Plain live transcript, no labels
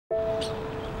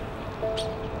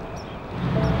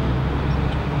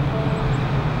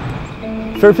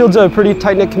Fairfield's a pretty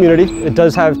tight-knit community. It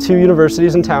does have 2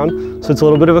 universities in town, so it's a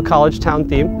little bit of a college town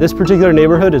theme. This particular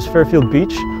neighborhood is Fairfield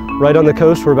Beach, right on the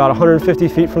coast. We're about 150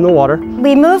 feet from the water.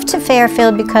 We moved to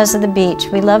Fairfield because of the beach.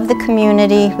 We love the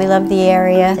community, we love the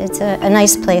area. It's a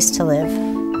nice place to live.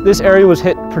 This area was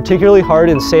hit particularly hard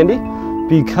and sandy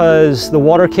because the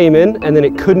water came in and then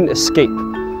it couldn't escape.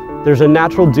 There's a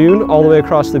natural dune all the way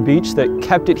across the beach that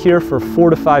kept it here for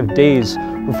 4 to 5 days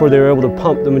before they were able to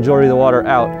pump the majority of the water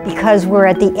out. Because we're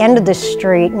at the end of the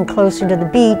street and closer to the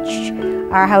beach,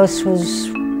 our house was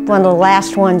one of the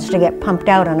last ones to get pumped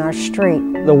out on our street.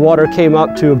 The water came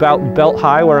up to about belt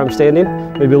high where I'm standing,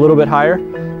 maybe a little bit higher,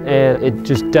 and it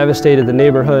just devastated the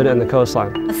neighborhood and the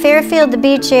coastline. Fairfield, the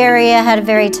beach area, had a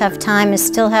very tough time, is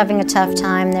still having a tough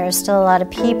time. There are still a lot of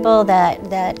people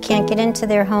that can't get into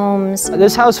their homes.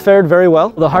 This house fared very well.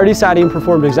 The Hardie siding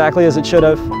performed exactly as it should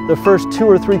have. The first 2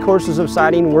 or 3 courses of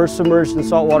siding were submerged in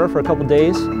salt water for a couple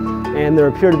days, and there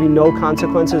appear to be no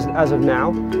consequences as of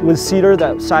now. With cedar,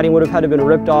 that siding would have had to been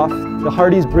ripped off. The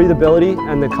Hardie's breathability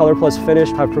and the Color Plus finish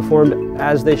have performed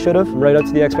as they should have, right up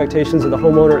to the expectations of the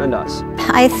homeowner and us.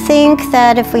 I think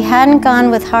that if we hadn't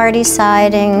gone with Hardie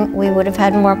siding, we would have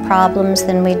had more problems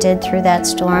than we did through that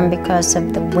storm because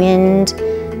of the wind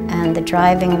and the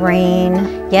driving rain.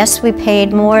 Yes, we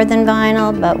paid more than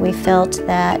vinyl, but we felt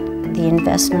that the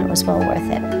investment was well worth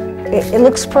it. It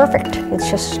looks perfect. It's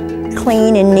just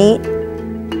clean and neat.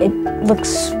 It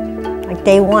looks like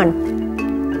day one.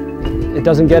 It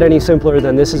doesn't get any simpler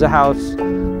than this is a house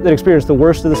that experienced the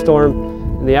worst of the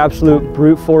storm and the absolute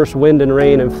brute force wind and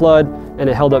rain and flood, and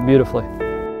it held up beautifully.